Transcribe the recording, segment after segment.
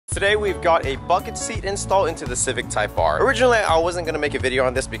Today we've got a bucket seat install into the Civic Type R. Originally I wasn't going to make a video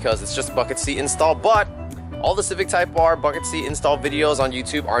on this because it's just a bucket seat install, but all the Civic Type R bucket seat install videos on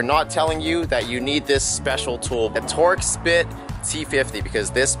YouTube are not telling you that you need this special tool, the TORX T50, because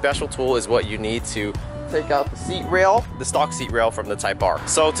this special tool is what you need to take out the seat rail, the stock seat rail from the Type R.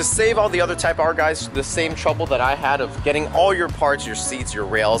 So to save all the other Type R guys the same trouble that I had of getting all your parts, your seats, your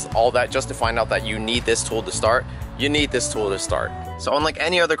rails, all that, just to find out that you need this tool to start, you need this tool to start. So unlike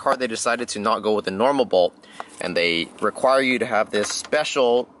any other car, they decided to not go with a normal bolt, and they require you to have this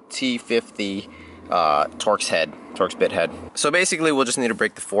special T50 Torx bit head. So basically we'll just need to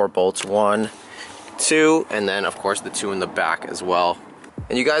break the 4 bolts, 1, 2, and then of course the 2 in the back as well.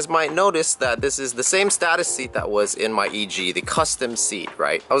 And you guys might notice that this is the same Status seat that was in my EG, the custom seat,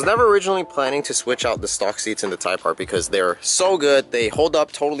 right? I was never originally planning to switch out the stock seats in the Type R because they're so good. They hold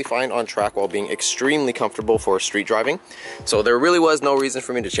up totally fine on track while being extremely comfortable for street driving. So there really was no reason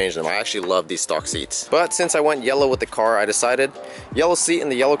for me to change them. I actually love these stock seats. But since I went yellow with the car, I decided yellow seat in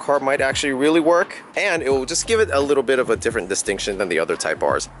the yellow car might actually really work, and it will just give it a little bit of a different distinction than the other Type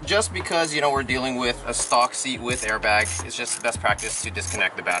Rs. Just because, you know, we're dealing with a stock seat with airbag, it's just best practice to disconnect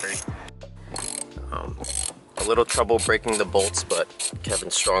the battery. A little trouble breaking the bolts, but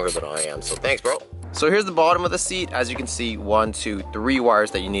Kevin's stronger than I am, so thanks, bro. So here's the bottom of the seat. As you can see, 1, 2, 3 wires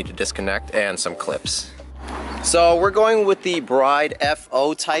that you need to disconnect and some clips. So we're going with the Bride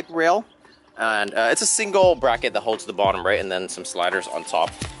FO type rail, and it's a single bracket that holds the bottom, right, and then some sliders on top.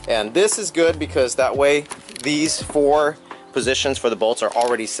 And this is good because that way these 4 positions for the bolts are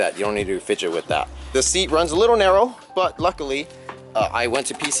already set. You don't need to fidget with that. The seat runs a little narrow, but luckily I went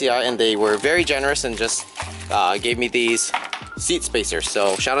to PCI and they were very generous and just gave me these seat spacers.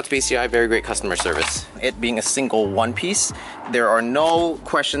 So shout out to PCI, very great customer service. It being a single one piece, there are no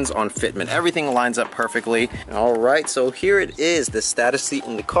questions on fitment. Everything lines up perfectly. All right, so here it is, the Status seat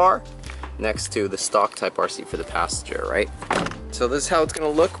in the car next to the stock Type R seat for the passenger, right? So this is how it's gonna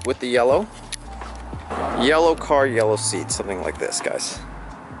look with the yellow. Yellow car, yellow seat, something like this, guys.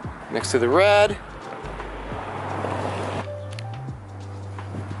 Next to the red.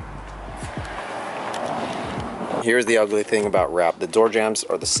 Here's the ugly thing about wrap. The door jambs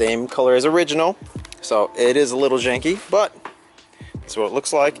are the same color as original, so it is a little janky, but that's what it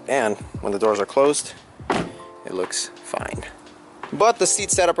looks like, and when the doors are closed, it looks fine. But the seat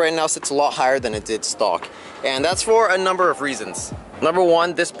setup right now sits a lot higher than it did stock, and that's for a number of reasons. Number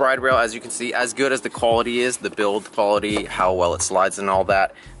one, this Bride rail, as you can see, as good as the quality is, the build quality, how well it slides and all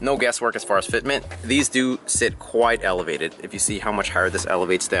that, no guesswork as far as fitment. These do sit quite elevated, if you see how much higher this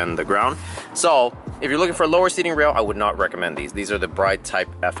elevates than the ground. So, if you're looking for a lower seating rail, I would not recommend these. These are the Bride Type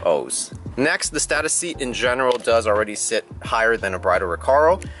FOs. Next, the Status seat in general does already sit higher than a Bride or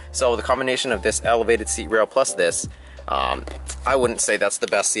Recaro. So the combination of this elevated seat rail plus this, I wouldn't say that's the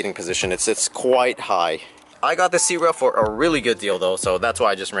best seating position. It sits quite high. I got the seat rail for a really good deal though, so that's why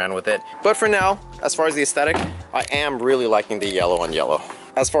I just ran with it. But for now, as far as the aesthetic, I am really liking the yellow on yellow.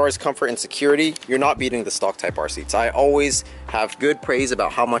 As far as comfort and security, you're not beating the stock Type R seats. I always have good praise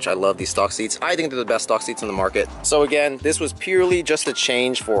about how much I love these stock seats. I think they're the best stock seats in the market. So again, this was purely just a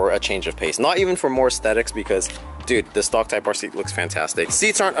change for a change of pace. Not even for more aesthetics because, dude, the stock Type R seat looks fantastic.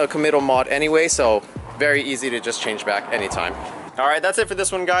 Seats aren't a committal mod anyway, so very easy to just change back anytime. Alright, that's it for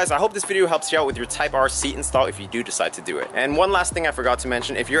this one, guys. I hope this video helps you out with your Type R seat install if you do decide to do it. And one last thing I forgot to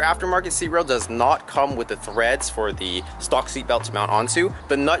mention, if your aftermarket seat rail does not come with the threads for the stock seat belt to mount onto,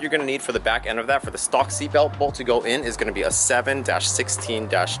 the nut you're going to need for the back end of that for the stock seat belt bolt to go in is going to be a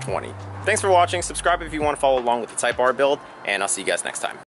 7-16-20. Thanks for watching. Subscribe if you want to follow along with the Type R build, and I'll see you guys next time.